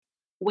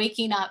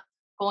waking up,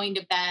 going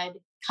to bed,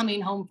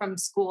 coming home from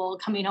school,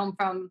 coming home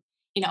from,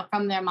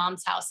 from their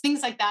mom's house,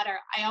 things like that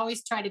I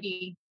always try to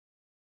be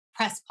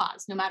press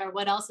pause, no matter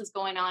what else is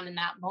going on in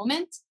that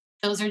moment.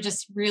 Those are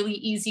just really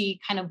easy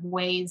kind of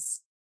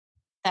ways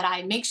that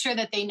I make sure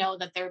that they know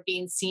that they're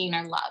being seen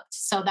or loved.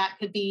 So that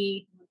could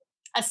be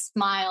a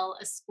smile,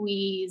 a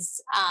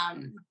squeeze,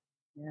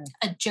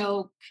 a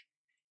joke,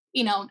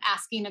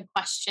 asking a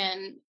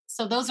question.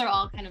 So those are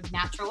all kind of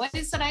natural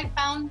ways that I've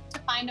found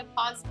to find a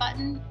pause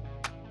button.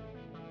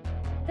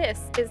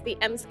 This is the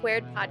M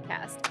Squared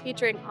podcast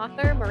featuring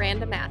author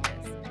Miranda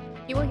Mathis.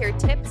 You will hear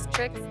tips,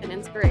 tricks, and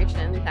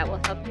inspiration that will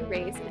help you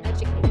raise and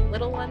educate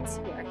little ones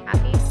who are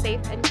happy,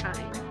 safe, and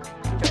kind.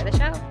 Enjoy the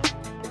show.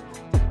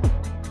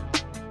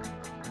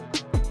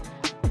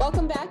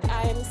 Welcome back.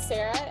 I'm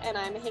Sarah, and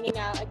I'm hanging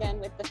out again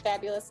with the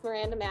fabulous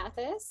Miranda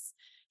Mathis.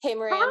 Hey,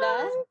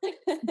 Miranda.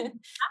 And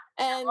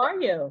how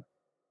are you?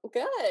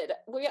 Good.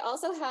 We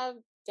also have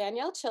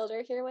Danielle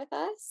Childer here with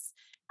us.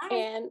 Hi.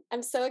 And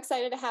I'm so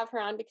excited to have her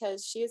on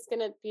because she's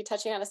going to be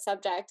touching on a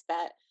subject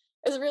that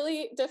is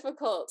really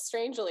difficult,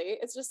 strangely.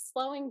 It's just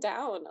slowing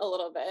down a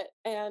little bit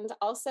and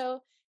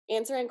also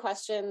answering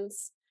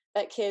questions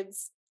that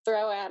kids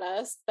throw at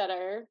us that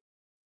are,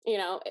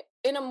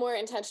 in a more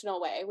intentional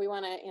way. We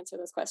want to answer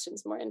those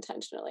questions more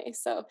intentionally.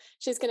 So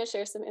she's going to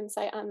share some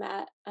insight on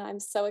that. I'm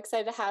so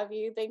excited to have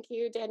you. Thank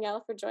you,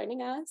 Danielle, for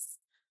joining us.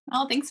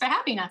 Oh, thanks for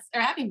having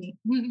me.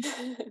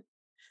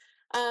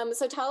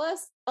 So tell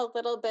us a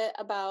little bit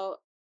about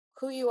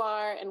who you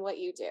are and what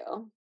you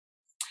do.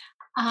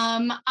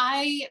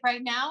 I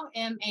right now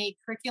am a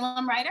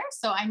curriculum writer,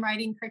 so I'm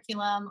writing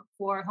curriculum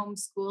for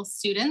homeschool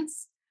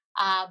students.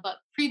 But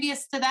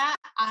previous to that,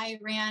 I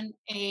ran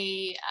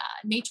a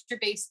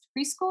nature-based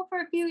preschool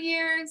for a few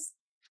years.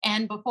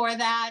 And before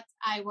that,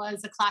 I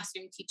was a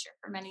classroom teacher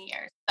for many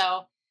years.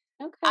 So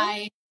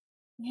I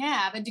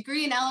have a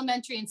degree in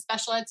elementary and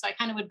special ed, so I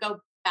kind of would go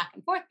back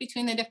and forth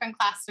between the different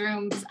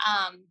classrooms.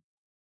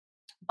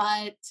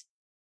 But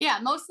yeah,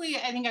 mostly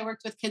I think I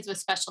worked with kids with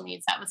special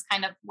needs. That was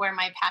kind of where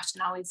my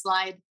passion always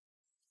lied.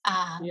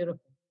 Beautiful.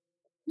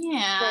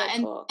 Yeah.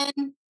 Very cool.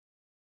 And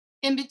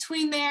in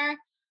between there,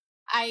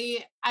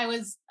 I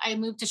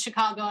moved to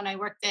Chicago and I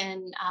worked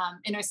in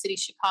inner city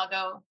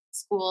Chicago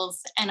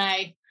schools. And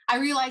I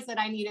realized that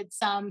I needed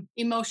some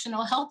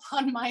emotional help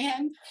on my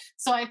end.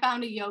 So I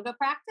found a yoga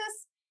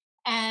practice.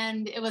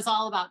 And it was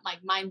all about like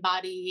mind,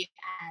 body,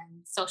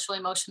 and social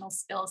emotional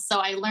skills. So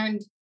I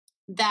learned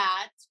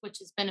that, which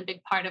has been a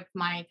big part of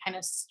my kind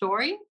of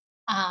story.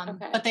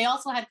 But they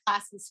also had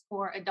classes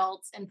for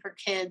adults and for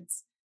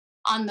kids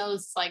on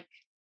those like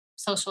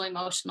social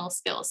emotional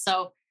skills.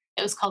 So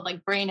it was called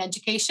like brain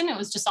education. It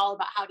was just all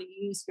about how to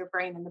use your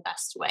brain in the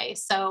best way.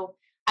 So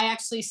I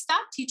actually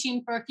stopped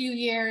teaching for a few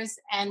years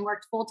and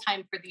worked full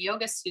time for the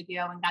yoga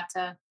studio and got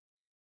to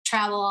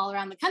travel all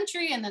around the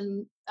country and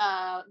then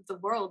the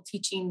world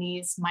teaching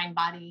these mind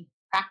body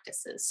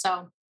practices.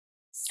 So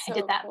I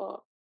did that.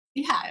 Cool.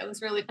 Yeah, it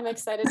was really fun. I'm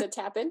excited to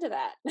tap into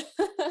that.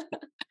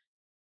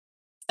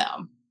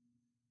 So,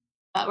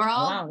 but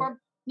we're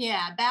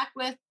back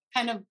with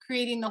kind of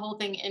creating the whole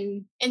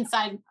thing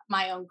inside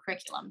my own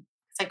curriculum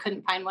because I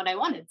couldn't find what I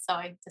wanted. So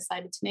I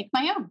decided to make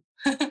my own.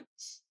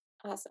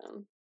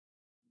 Awesome.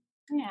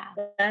 Yeah.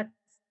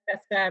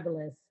 That's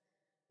fabulous.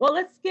 Well,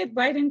 let's get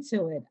right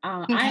into it.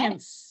 Okay.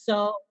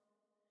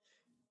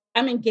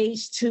 I'm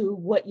engaged to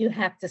what you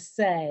have to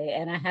say,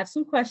 and I have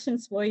some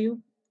questions for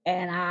you.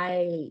 And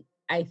I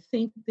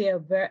think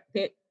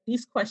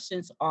these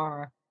questions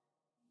are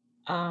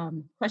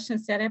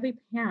questions that every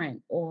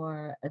parent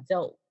or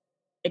adult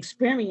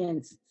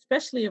experience,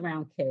 especially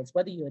around kids,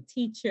 whether you're a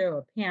teacher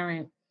or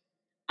parent.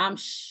 I'm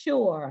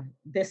sure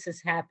this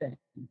has happened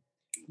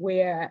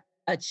where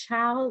a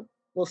child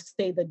will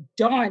say the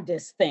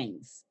darndest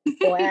things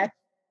or ask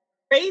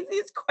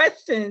craziest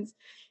questions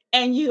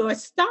and you are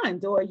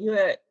stunned or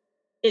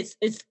it's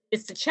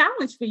a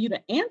challenge for you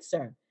to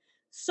answer.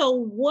 So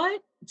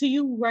what do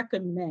you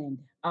recommend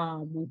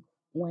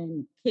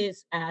when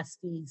kids ask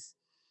these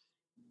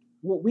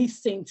what we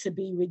seem to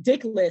be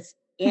ridiculous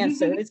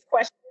answers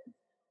questions?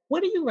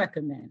 What do you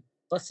recommend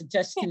or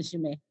suggestions you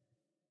make?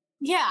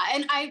 Yeah,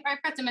 and I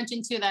forgot to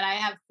mention too that I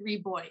have 3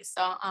 boys,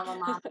 so I'm a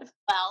mom as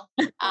well.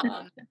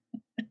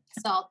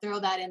 So I'll throw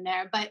that in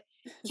there. But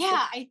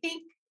yeah, I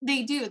think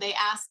they do. They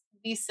ask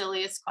the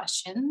silliest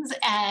questions,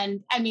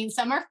 and I mean,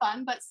 some are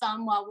fun, but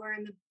some, while we're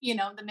in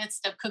the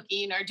midst of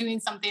cooking or doing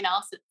something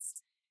else,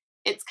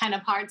 it's kind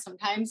of hard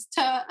sometimes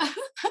to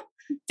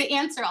to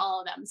answer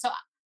all of them. So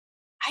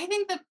I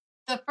think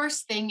the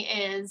first thing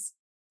is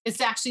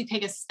to actually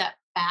take a step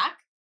back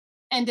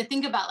and to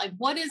think about like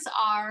what is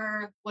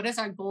our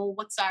goal,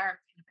 what's our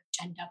kind of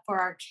agenda for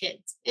our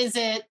kids. Is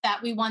it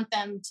that we want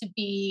them to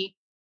be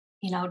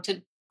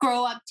to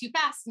grow up too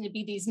fast and to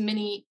be these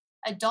mini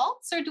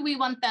adults, or do we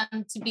want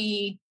them to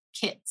be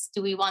kids?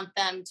 Do we want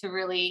them to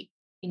really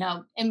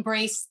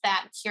embrace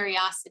that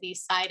curiosity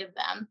side of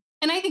them?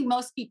 And I think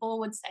most people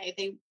would say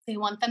they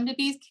want them to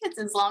be kids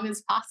as long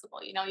as possible.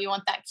 You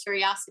want that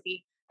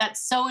curiosity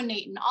that's so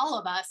innate in all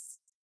of us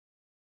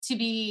to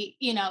be,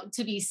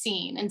 to be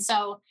seen. And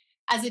so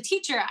as a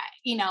teacher,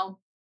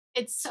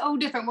 it's so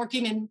different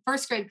working in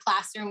first grade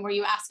classroom where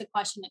you ask a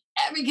question and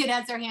every kid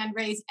has their hand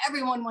raised,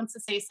 everyone wants to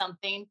say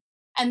something.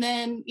 And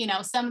then,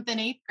 seventh and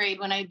eighth grade,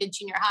 when I did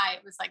junior high,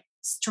 it was like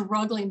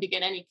struggling to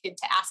get any kid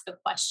to ask a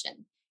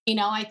question.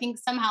 I think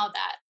somehow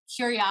that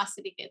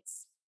curiosity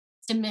gets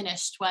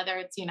diminished, whether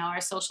it's,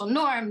 our social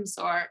norms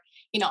or,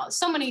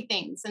 so many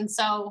things. And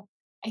so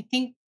I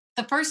think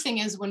the first thing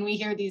is when we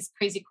hear these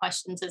crazy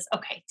questions is,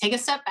 okay, take a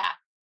step back.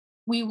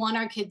 We want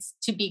our kids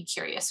to be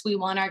curious. We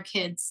want our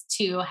kids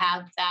to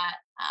have that,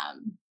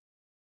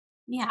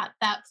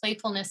 that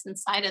playfulness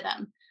inside of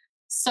them.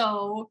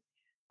 So,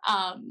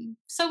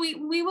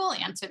 we will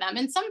answer them.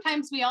 And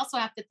sometimes we also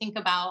have to think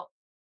about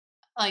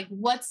like,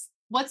 what's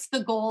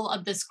the goal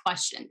of this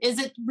question? Is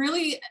it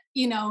really,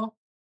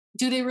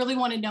 do they really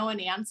want to know an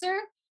answer?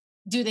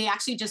 Do they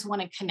actually just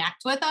want to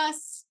connect with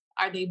us?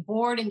 Are they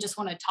bored and just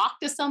want to talk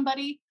to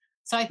somebody?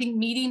 So I think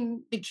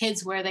meeting the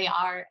kids where they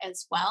are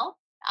as well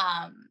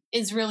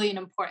is really an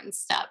important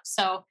step.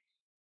 So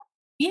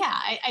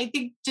I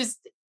think just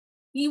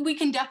we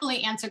can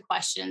definitely answer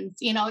questions,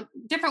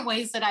 different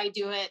ways that I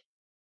do it.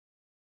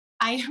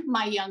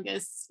 My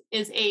youngest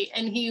is 8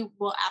 and he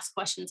will ask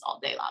questions all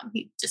day long.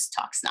 He just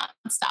talks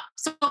nonstop.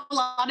 So a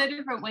lot of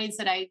different ways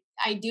that I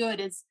do it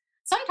is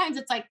sometimes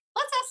it's like,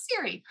 let's ask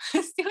Siri,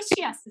 see what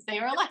she has to say,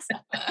 or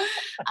Alexa.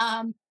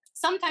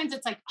 Sometimes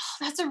it's like, oh,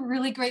 that's a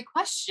really great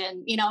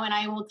question, and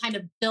I will kind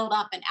of build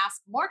up and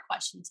ask more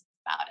questions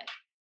about it.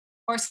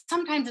 Or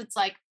sometimes it's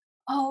like,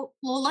 oh,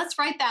 well, let's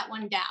write that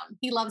one down.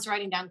 He loves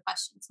writing down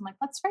questions. I'm like,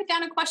 let's write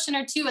down a question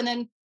or two. And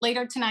then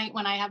later tonight,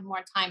 when I have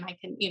more time, I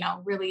can,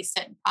 really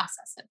sit and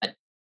process it.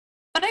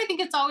 But I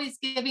think it's always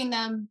giving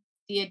them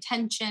the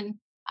attention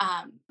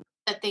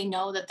that they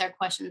know that their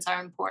questions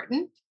are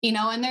important,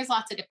 and there's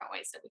lots of different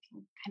ways that we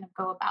can kind of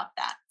go about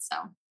that. So.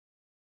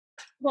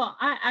 Well,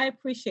 I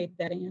appreciate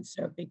that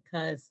answer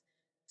because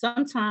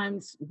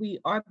sometimes we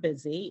are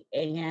busy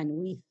and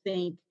we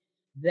think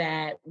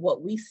that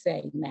what we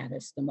say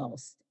matters the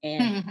most.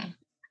 And Mhm.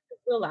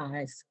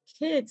 realize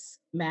kids,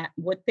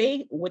 what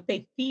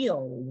they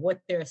feel,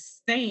 what they're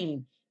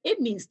saying, it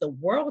means the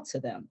world to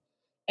them.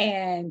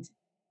 And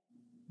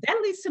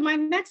that leads to my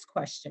next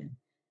question.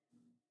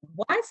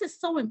 Why is it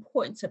so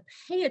important to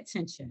pay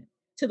attention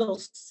to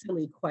those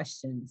silly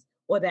questions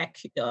or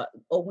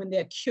or when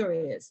they're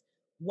curious?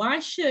 Why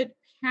should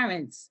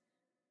parents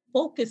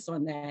focus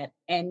on that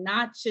and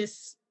not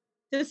just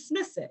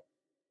dismiss it?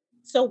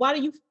 So why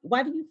do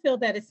you feel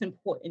that it's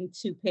important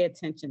to pay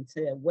attention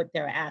to what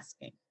they're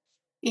asking?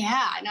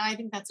 Yeah, no, I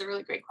think that's a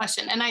really great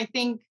question. And I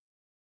think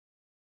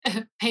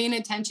paying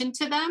attention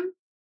to them,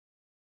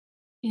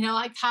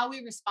 like how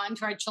we respond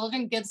to our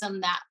children gives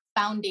them that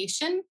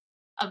foundation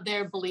of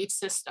their belief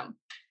system.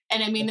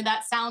 And I mean,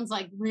 that sounds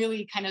like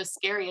really kind of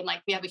scary and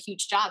like we have a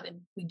huge job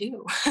and we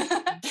do,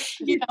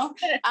 you know?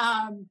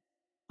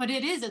 But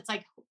it's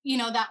like,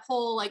 that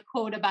whole like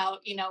quote about,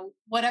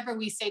 whatever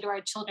we say to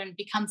our children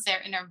becomes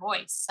their inner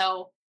voice.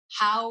 So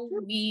how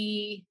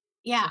we,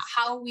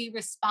 how we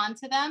respond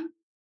to them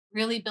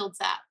really builds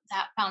that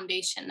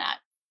foundation, that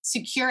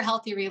secure,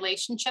 healthy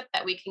relationship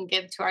that we can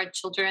give to our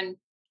children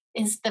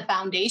is the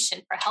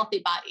foundation for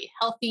healthy body,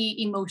 healthy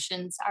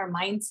emotions, our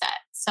mindset.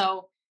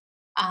 So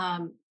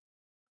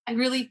I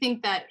really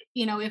think that,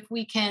 if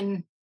we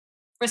can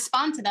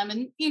respond to them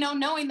and,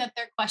 knowing that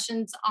their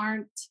questions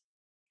aren't,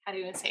 how do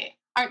you say it,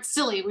 aren't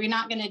silly, we're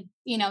not going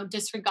to,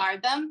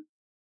 disregard them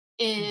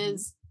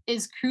Mhm.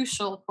 is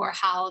crucial for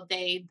how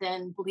they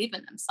then believe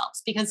in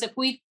themselves. Because if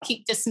we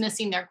keep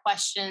dismissing their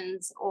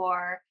questions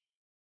or,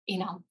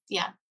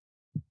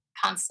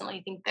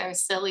 constantly think they're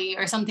silly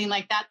or something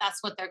like that,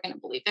 that's what they're going to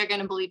believe. They're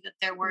going to believe that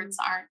their words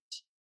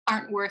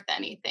aren't worth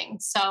anything.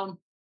 So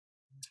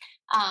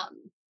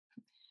um,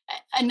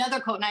 another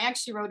quote, and I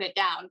actually wrote it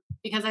down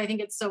because I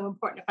think it's so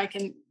important. If I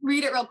can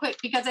read it real quick,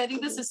 because I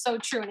think this is so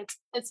true, and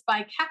it's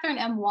by Catherine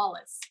M.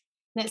 Wallace,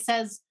 and it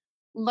says,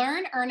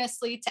 listen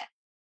earnestly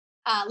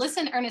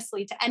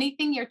to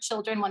anything your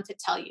children want to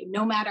tell you,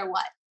 no matter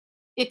what.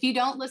 If you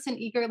don't listen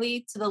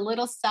eagerly to the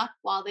little stuff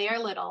while they are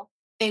little,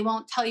 they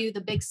won't tell you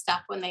the big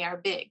stuff when they are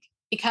big,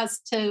 because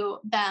to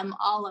them,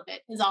 all of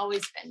it has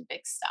always been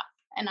big stuff.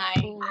 And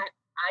Mm. I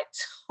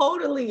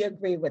totally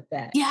agree with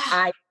that. yeah,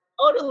 I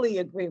totally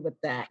agree with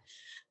that.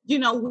 You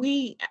know,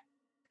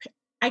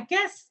 I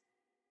guess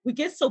we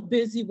get so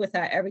busy with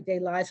our everyday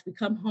lives. We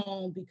come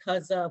home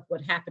because of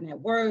what happened at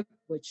work.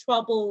 We're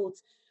troubled.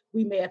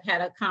 We may have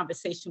had a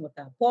conversation with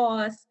our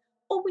boss,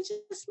 or we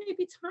just may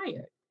be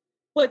tired.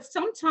 But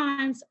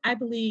sometimes I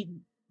believe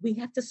we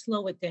have to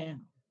slow it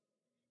down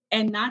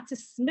and not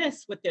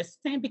dismiss what they're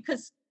saying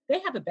because they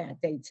have a bad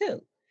day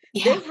too.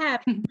 yeah, They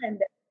have friend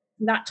that's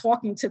not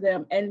talking to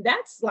them, and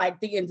that's like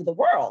the end of the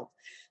world.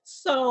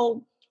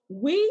 So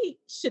we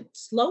should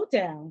slow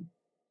down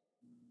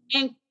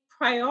and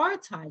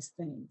prioritize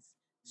things.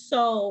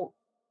 So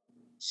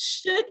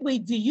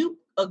do you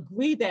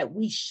agree that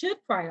we should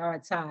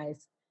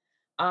prioritize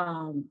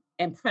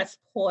and press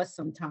pause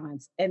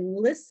sometimes and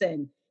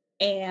listen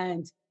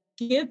and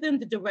give them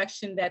the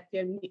direction that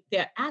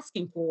they're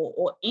asking for,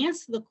 or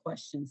answer the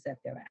questions that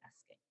they're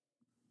asking.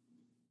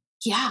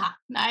 Yeah,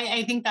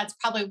 I think that's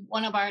probably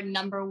one of our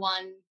number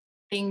one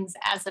things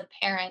as a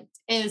parent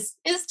is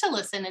to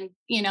listen and,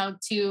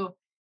 to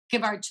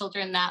give our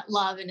children that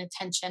love and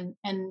attention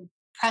and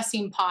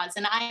pressing pause.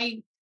 And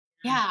I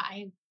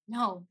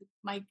know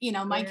my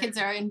Yeah. kids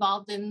are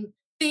involved in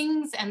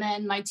things, and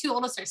then my two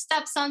oldest are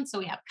stepsons, so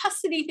we have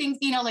custody things,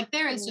 like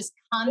there is Mm. just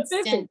You're busy.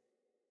 constant,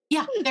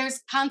 yeah, there's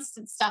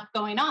constant stuff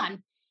going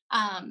on.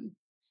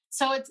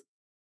 So it's,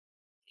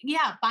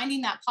 yeah,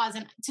 finding that pause.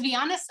 And to be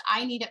honest,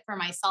 I need it for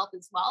myself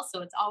as well.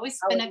 So it's always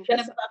I been was a kind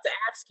just of, about to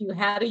ask you,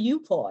 how do you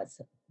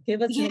pause?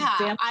 Give us an yeah,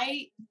 example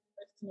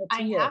personal to I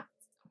you.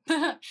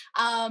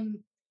 have,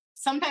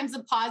 sometimes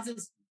the pause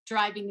is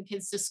driving the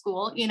kids to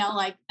school,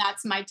 like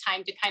that's my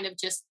time to kind of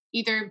just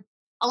either,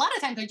 a lot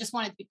of times I just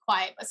want it to be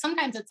quiet, but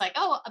sometimes it's like,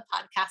 oh, a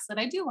podcast that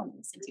I do want to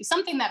listen to,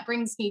 something that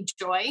brings me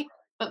joy.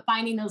 But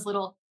finding those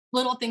little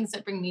things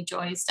that bring me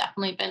joy has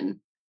definitely been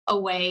a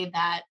way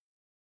that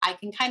I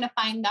can kind of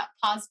find that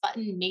pause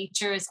button.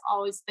 Nature has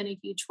always been a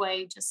huge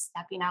way, just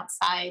stepping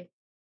outside,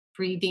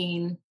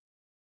 breathing.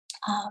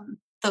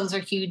 Those are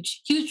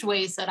huge, huge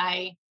ways that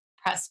I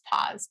press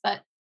pause.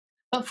 But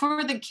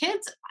for the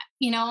kids,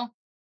 you know,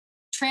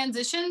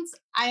 transitions,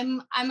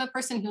 I'm a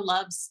person who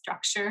loves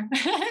structure.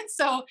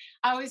 So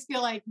I always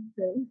feel like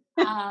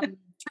Okay.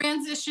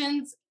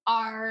 transitions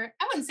are,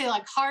 I wouldn't say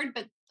like hard,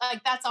 but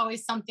like that's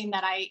always something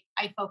that I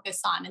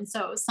focus on. And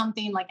so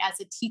something like as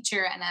a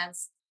teacher and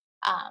as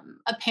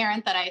a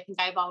parent that I think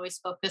I've always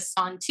focused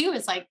on too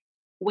is like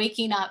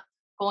waking up,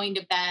 going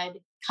to bed,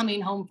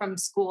 coming home from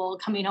school,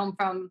 coming home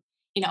from,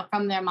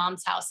 from their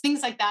mom's house,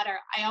 things like that are,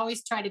 I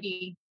always try to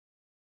be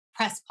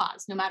press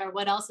pause no matter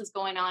what else is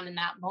going on in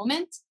that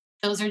moment.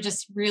 Those are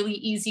just really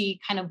easy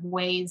kind of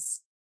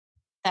ways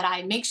that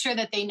I make sure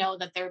that they know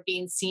that they're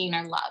being seen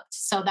or loved.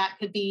 So that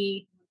could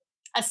be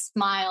a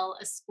smile,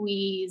 a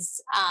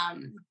squeeze,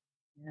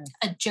 Yes.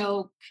 a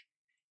joke,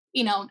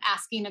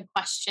 asking a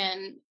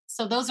question.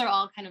 So those are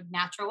all kind of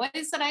natural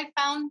ways that I've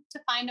found to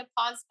find a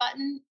pause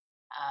button.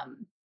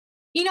 Um,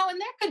 and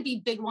there could be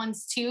big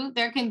ones too.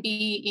 There can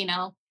be,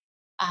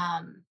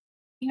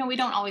 we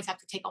don't always have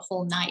to take a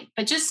whole night,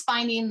 but just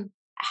finding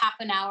a half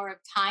an hour of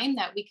time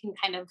that we can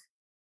kind of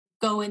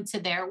go into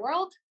their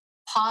world,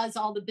 pause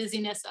all the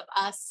busyness of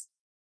us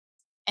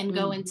and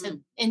go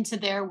Mhm. into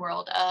their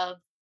world of,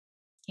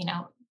 you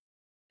know,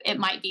 it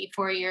might be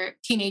for your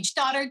teenage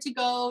daughter to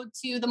go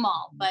to the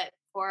mall, but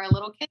for a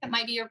little kid, it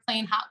might be you're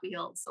playing Hot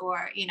Wheels,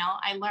 or,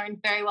 I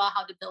learned very well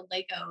how to build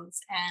Legos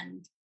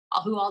and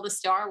who all the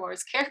Star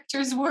Wars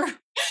characters were.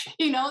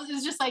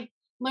 It's just like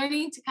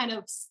learning to kind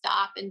of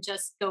stop and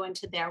just go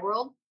into their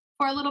world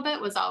for a little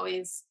bit was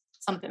always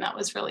something that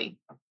was really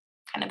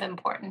kind of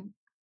important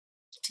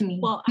to me.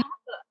 Well, I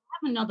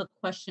have another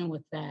question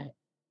with that.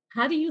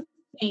 How do you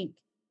think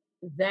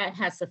that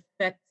has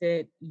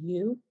affected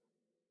you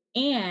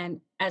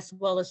and as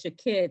well as your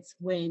kids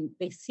when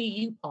they see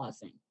you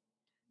pausing?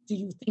 Do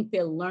you think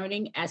they're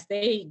learning as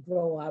they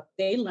grow up?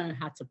 They learn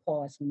how to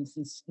pause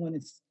when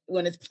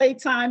it's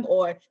playtime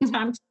or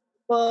time to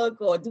book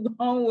or do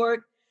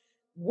homework.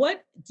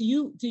 What do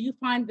you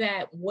find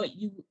that what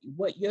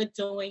you're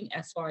doing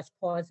as far as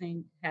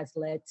pausing has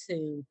led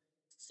to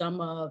some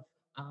of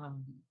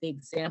the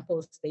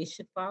examples they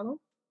should follow?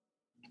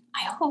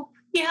 I hope.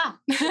 Yeah.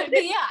 But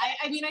yeah,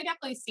 I mean, I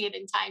definitely see it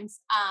in times.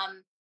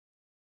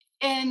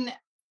 And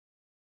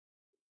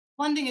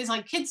one thing is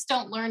like kids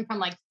don't learn from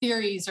like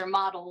theories or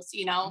models,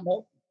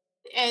 Nope.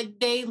 and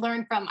they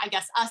learn from, I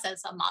guess, us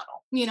as a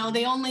model.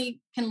 They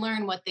only can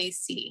learn what they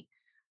see.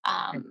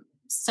 Right.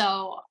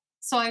 So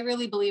I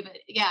really believe it.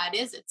 Yeah, it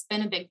is. It's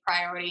been a big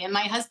priority. And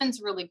my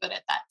husband's really good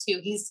at that too.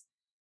 He's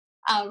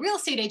a real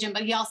estate agent,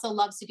 but he also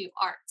loves to do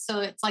art.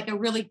 So it's like a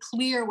really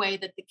clear way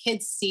that the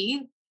kids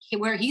see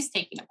where he's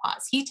taking a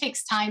pause. He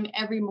takes time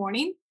every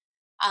morning.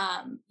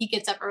 He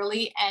gets up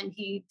early and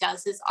he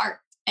does his art.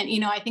 And,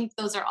 I think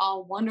those are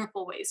all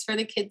wonderful ways for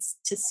the kids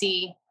to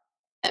see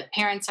that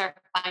parents are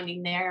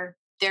finding their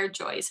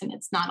joys and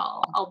it's not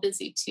all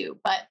busy too.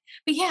 But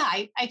yeah,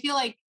 I feel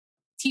like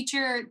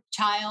teacher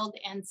child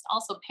and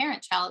also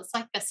parent child, it's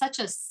like such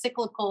a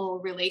cyclical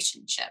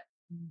relationship.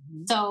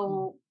 Mhm.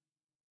 So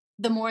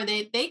the more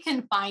they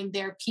can find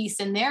their peace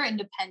and their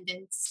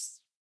independence,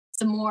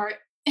 the more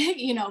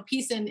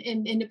peace and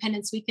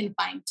independence we can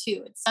find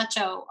too. It's such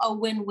a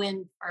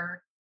win-win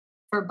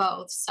for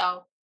both.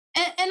 So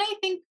and I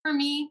think for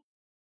me,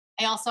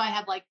 I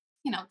have like,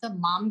 the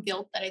mom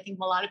guilt that I think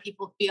a lot of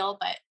people feel,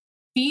 but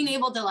being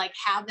able to like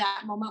have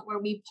that moment where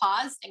we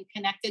paused and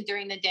connected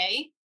during the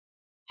day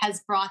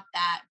has brought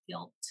that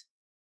guilt,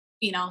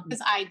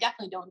 because I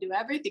definitely don't do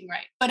everything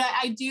right, but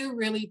I do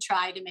really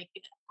try to make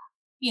it,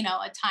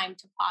 a time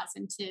to pause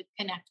and to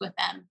connect with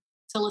them,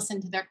 to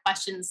listen to their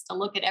questions, to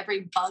look at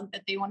every bug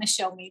that they want to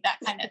show me, that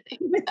kind of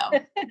thing. So,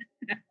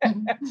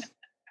 mhm.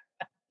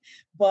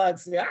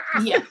 Bugs. Yeah.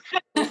 Yeah.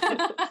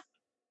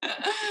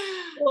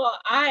 Well,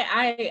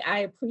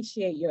 I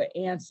appreciate your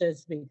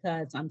answers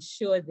because I'm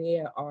sure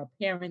there are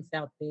parents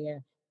out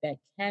there that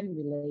can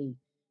relate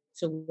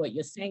to what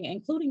you're saying,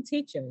 including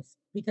teachers,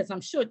 because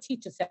I'm sure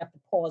teachers have to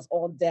pause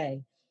all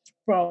day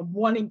from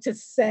wanting to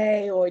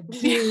say or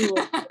do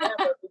or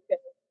whatever. Because,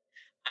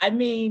 I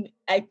mean,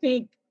 I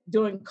think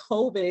during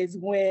COVID is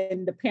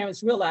when the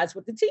parents realized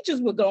what the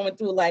teachers were going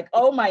through, like,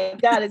 oh my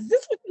God, is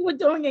this what you were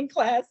doing in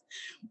class?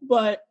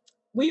 But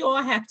we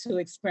all have to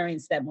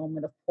experience that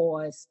moment of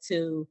pause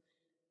to,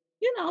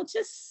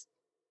 just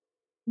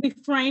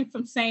refrain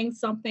from saying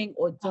something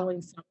or Oh,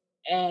 doing something.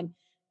 And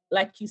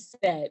like you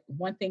said,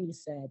 one thing you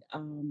said,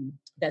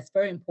 that's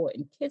very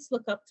important. Kids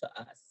look up to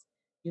us.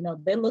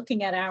 They're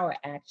looking at our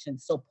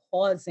actions. So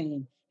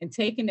pausing and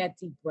taking that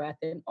deep breath,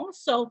 and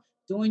also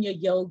doing your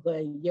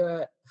yoga,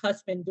 your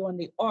husband doing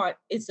the art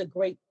is a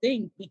great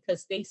thing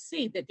because they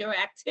see that there are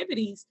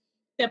activities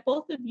that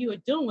both of you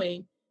are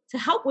doing to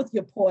help with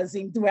your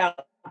pausing throughout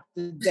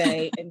the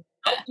day and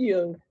help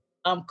you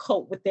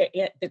cope with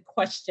the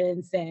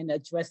questions and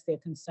address their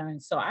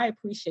concerns. So I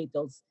appreciate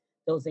those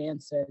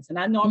answers. And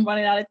I know I'm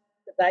running out of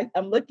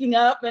I'm looking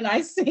up and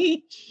I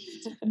see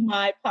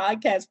my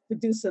podcast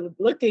producer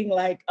looking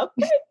like,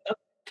 okay,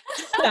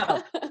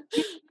 so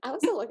I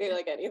wasn't looking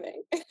like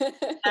anything.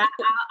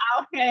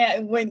 okay.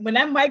 When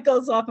that mic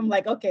goes off, I'm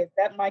like, okay, is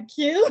that my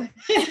cue?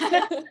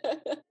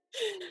 But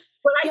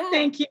I Yeah.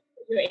 thank you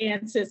for your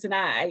answers, and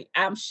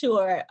I'm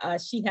sure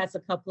she has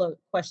a couple of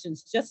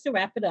questions just to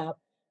wrap it up.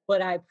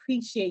 But I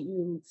appreciate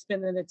you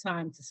spending the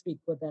time to speak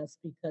with us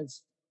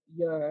because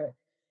your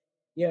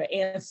your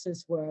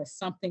answers were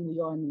something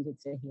we all needed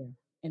to hear.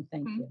 And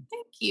thank you.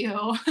 Thank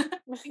you.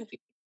 Thank you.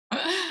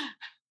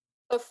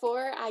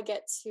 Before I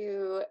get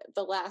to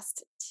the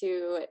last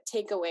two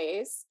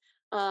takeaways,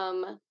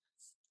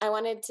 I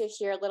wanted to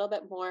hear a little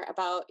bit more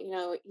about,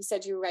 you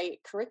said you write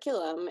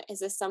curriculum. Is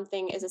this a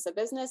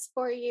business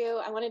for you?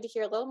 I wanted to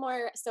hear a little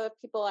more. So if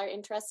people are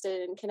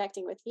interested in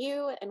connecting with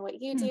you and what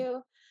you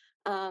do,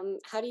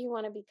 how do you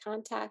want to be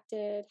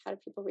contacted? How do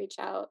people reach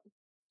out?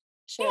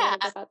 Share a little Yeah.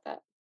 bit about that.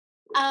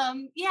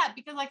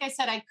 Because like I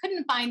said, I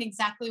couldn't find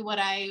exactly what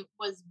I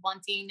was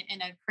wanting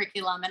in a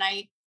curriculum. And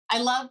I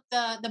love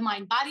the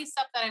mind body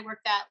stuff that I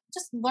worked at,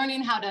 just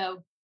learning how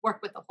to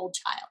work with the whole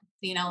child,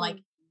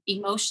 like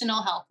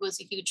emotional health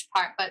was a huge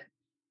part. But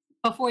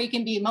before you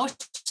can be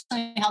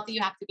emotionally healthy,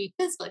 you have to be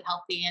physically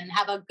healthy and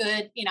have a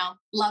good,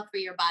 love for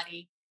your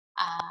body.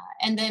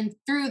 And then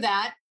through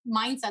that,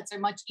 mindsets are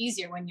much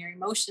easier when your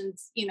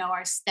emotions,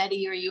 are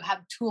steady or you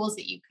have tools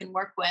that you can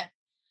work with.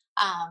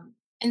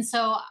 And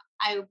so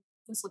I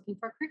was looking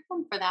for a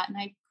curriculum for that and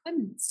I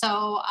couldn't.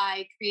 So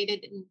I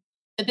created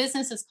the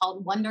business is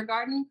called Wonder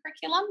Garden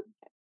Curriculum.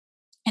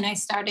 And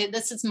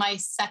this is my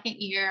second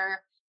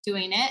year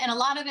doing it. And a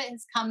lot of it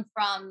has come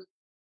from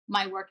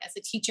my work as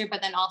a teacher,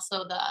 but then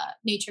also the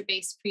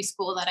nature-based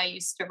preschool that I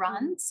used to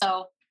run.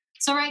 So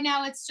right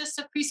now it's just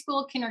a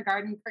preschool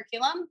kindergarten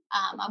curriculum.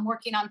 I'm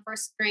working on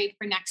first grade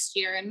for next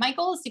year. And my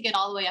goal is to get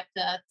all the way up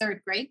to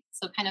third grade.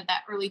 So kind of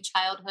that early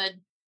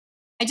childhood.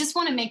 I just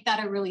want to make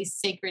that a really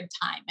sacred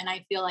time. And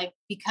I feel like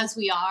because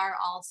we are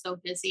all so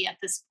busy at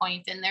this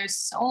point and there's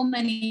so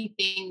many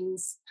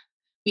things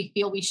we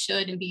feel we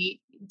should and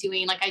be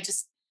doing,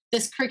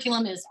 this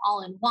curriculum is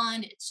all in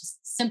one. It's just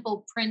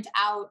simple print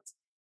out.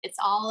 It's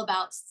all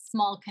about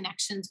small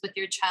connections with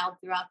your child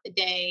throughout the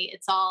day.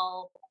 It's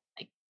all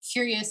like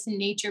curious and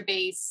nature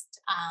based.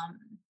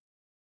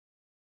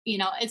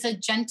 It's a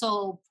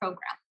gentle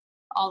program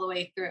all the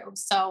way through.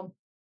 So,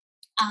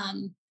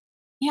 I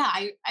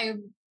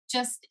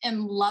just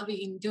am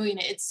loving doing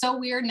it. It's so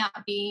weird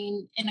not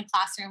being in a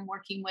classroom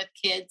working with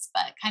kids,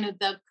 but kind of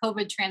the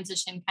COVID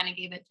transition kind of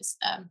gave it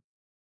just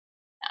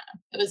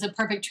it was a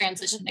perfect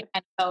transition to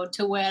kind of go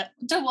to what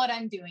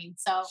I'm doing.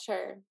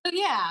 Sure. So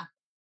yeah.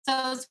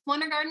 So it's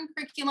Wonder Garden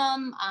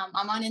Curriculum.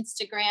 I'm on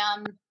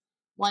Instagram,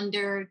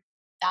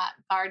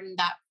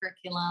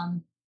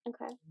 wonder.garden.curriculum.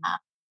 Okay.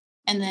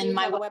 And then do you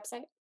my have a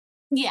website?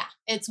 Yeah,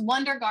 it's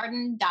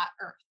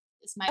wondergarden.earth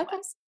is my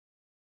website.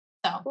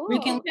 So Cool. we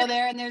can go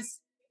there and there's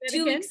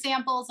two again?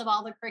 examples of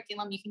all the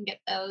curriculum. You can get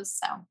those.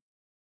 So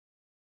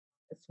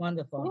It's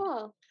wonderful.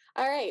 Cool.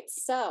 All right.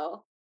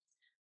 So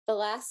the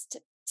last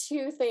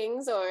two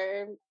things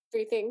or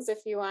three things,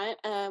 if you want,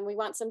 we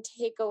want some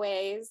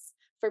takeaways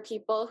for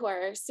people who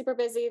are super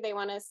busy. They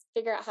want to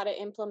figure out how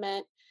to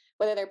implement,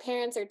 whether they're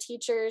parents or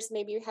teachers.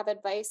 Maybe you have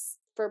advice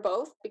for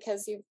both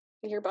because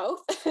you're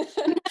both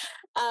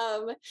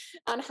on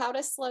how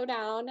to slow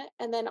down,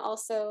 and then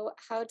also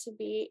how to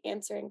be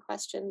answering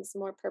questions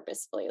more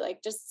purposefully,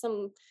 like just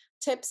some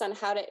tips on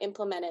how to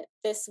implement it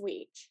this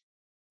week.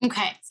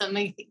 Okay. So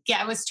I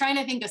was trying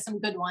to think of some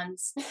good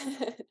ones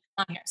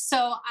on here.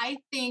 So I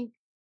think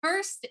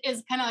first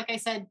is kind of like I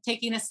said,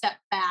 taking a step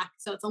back.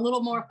 So it's a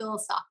little more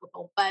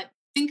philosophical, but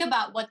think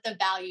about what the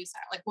values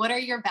are. Like, what are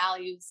your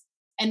values,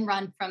 and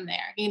run from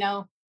there.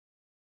 Yeah.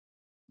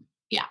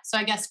 So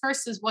I guess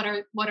first is what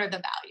are the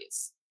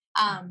values.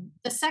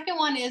 The second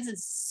one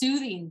is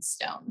soothing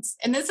stones,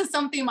 and this is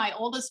something my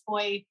oldest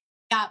boy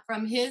got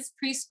from his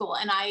preschool,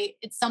 and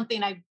it's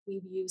something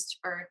we've used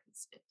for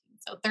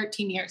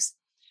 13 years.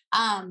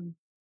 And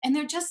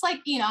they're just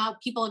like how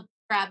people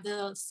grab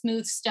the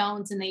smooth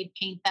stones and they'd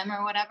paint them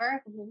or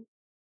whatever. Mhm.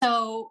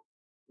 So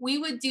we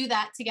would do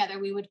that together.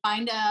 We would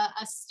find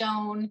a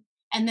stone,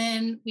 and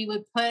then we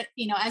would put,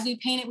 as we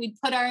paint it,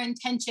 we'd put our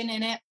intention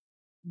in it.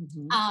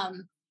 Mhm.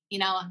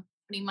 I'm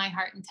putting my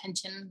heart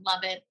intention,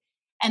 love it.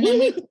 And then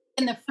we put it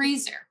in the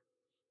freezer.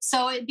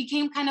 So it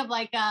became kind of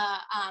like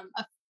a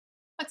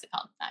what's it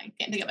called? I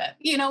can't think of it.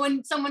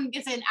 When someone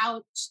gets an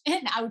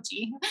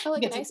ouchie. Oh,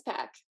 like an gets ice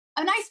pack.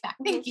 an ice pack.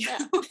 Thank Mhm, you. yeah.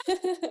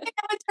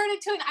 I would turn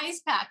it to an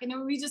ice pack, and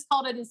then we just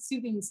called it a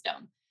soothing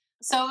stone.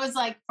 So it was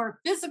like for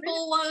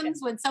physical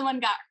ones, when someone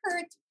got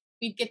hurt,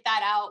 we'd get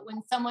that out.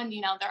 When someone,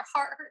 their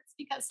heart hurts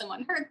because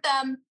someone hurt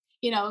them,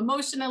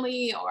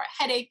 emotionally, or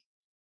a headache.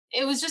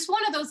 It was just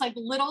one of those like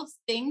little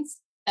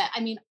things that,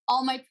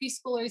 all my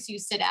preschoolers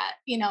used it at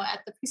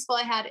the preschool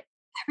I had.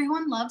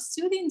 Everyone loves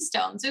soothing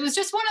stones. It was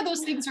just one of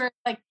those things where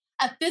like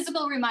a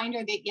physical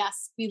reminder that,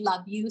 yes, we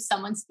love you.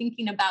 Someone's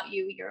thinking about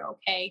you. You're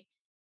okay.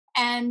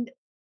 And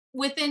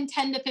within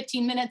 10 to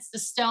 15 minutes, the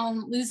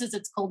stone loses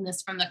its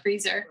coldness from the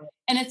freezer.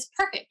 And it's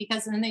perfect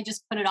because then they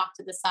just put it off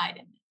to the side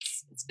and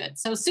it's good.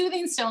 So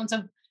soothing stones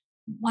are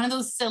one of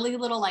those silly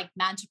little like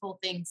magical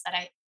things that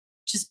I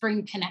just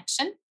bring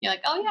connection. You're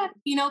like, oh yeah,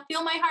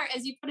 feel my heart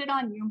as you put it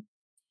on you.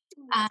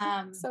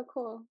 So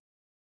cool.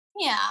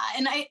 Yeah.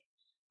 And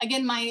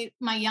again,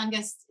 my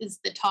youngest is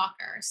the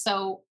talker.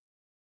 So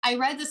I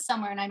read this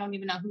somewhere and I don't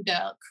even know who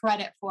to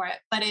credit for it,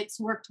 but it's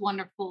worked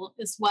wonderful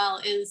as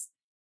well, is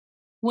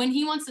when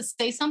he wants to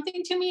say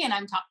something to me and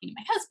I'm talking to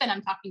my husband,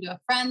 I'm talking to a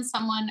friend,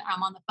 someone, or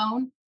I'm on the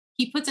phone,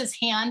 he puts his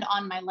hand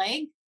on my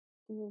leg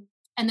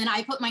and then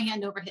I put my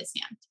hand over his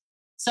hand.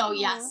 So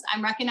yes,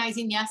 I'm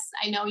recognizing, yes,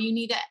 I know you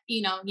need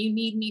you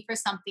need me for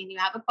something, you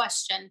have a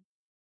question,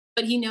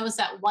 but he knows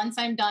that once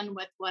I'm done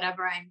with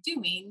whatever I'm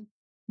doing,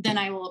 then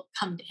I will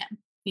come to him,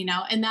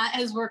 and that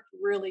has worked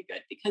really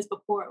good because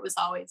before it was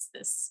always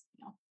this,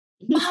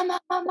 mom.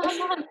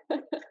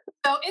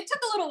 So it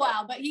took a little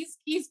while, but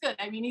he's good.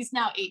 He's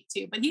now 8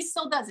 too, but he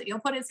still does it. He'll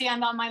put his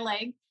hand on my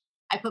leg.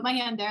 I put my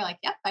hand there like,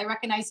 yep, I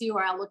recognize you,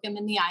 or I'll look him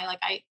in the eye. Like,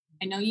 I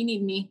know you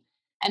need me.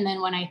 And then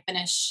when I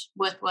finish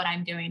with what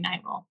I'm doing, I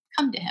will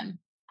come to him.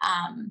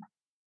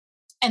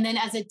 And then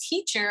as a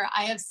teacher,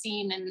 I have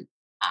seen, and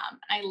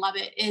I love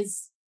it,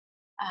 is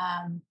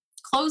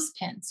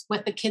clothespins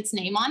with the kid's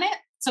name on it.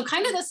 So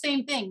kind of the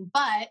same thing,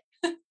 but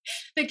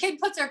the kid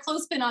puts their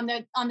clothespin on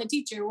the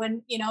teacher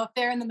when, if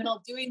they're in the middle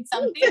of doing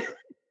something.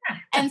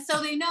 And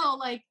so they know,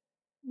 like,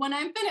 when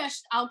I'm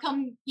finished, I'll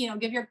come,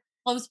 give your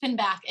clothespin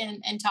back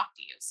and talk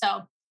to you.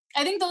 So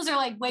I think those are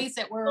like ways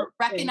that we're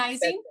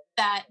recognizing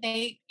that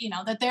they,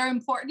 that they're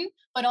important,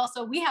 but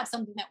also we have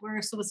something that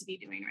we're supposed to be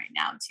doing right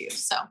now too.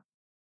 So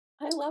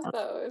I love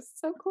those.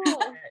 So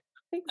cool.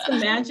 Thanks.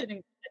 Imagining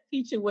a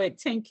teacher with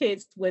 10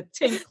 kids with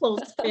 10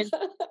 clothespins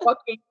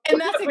walking and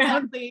that's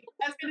around. exactly,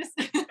 I was going to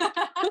say,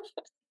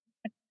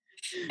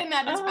 and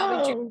that is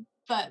probably true,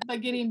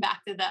 but getting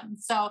back to them.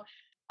 So,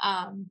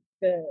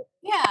 Good.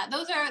 yeah,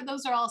 those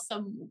are all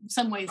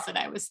some ways that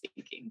I was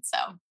thinking. So,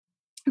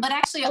 but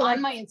actually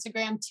on my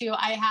Instagram too,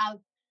 I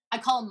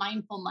call them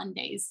Mindful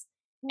Mondays.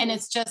 And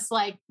it's just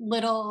like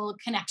little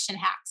connection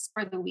hacks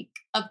for the week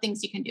of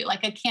things you can do,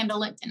 like a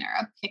candlelit dinner,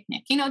 a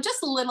picnic,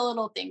 just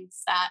little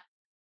things that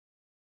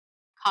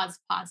cause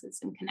pauses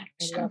and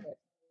connection. I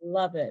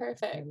love it.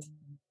 Perfect.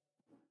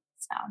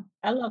 So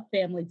I love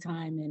family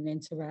time and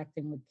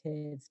interacting with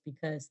kids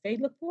because they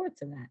look forward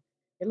to that.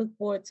 They look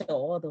forward to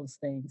all those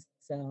things.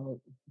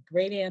 So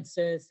great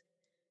answers.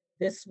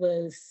 This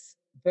was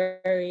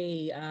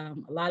very, a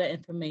lot of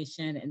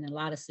information and a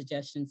lot of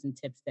suggestions and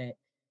tips that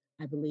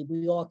I believe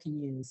we all can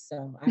use.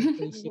 So I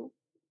appreciate it.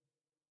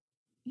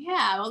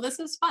 Yeah, well, this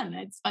is fun.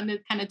 It's fun to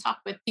kind of talk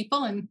with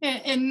people and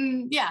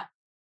yeah,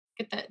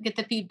 get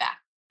the feedback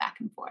back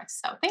and forth.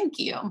 So thank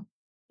you.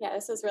 Yeah,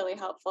 this was really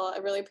helpful. I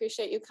really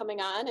appreciate you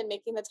coming on and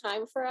making the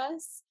time for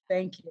us.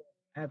 Thank you.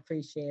 I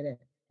appreciate it.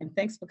 And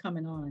thanks for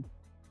coming on.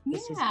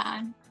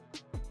 Yeah.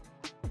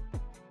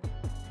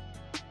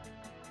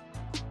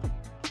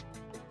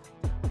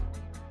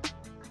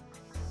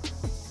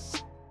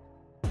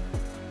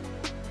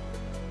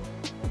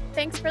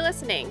 Thanks for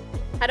listening.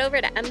 Head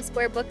over to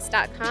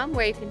msquarebooks.com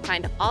where you can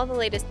find all the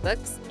latest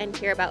books and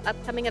hear about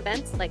upcoming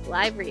events like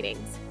live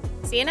readings.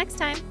 See you next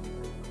time.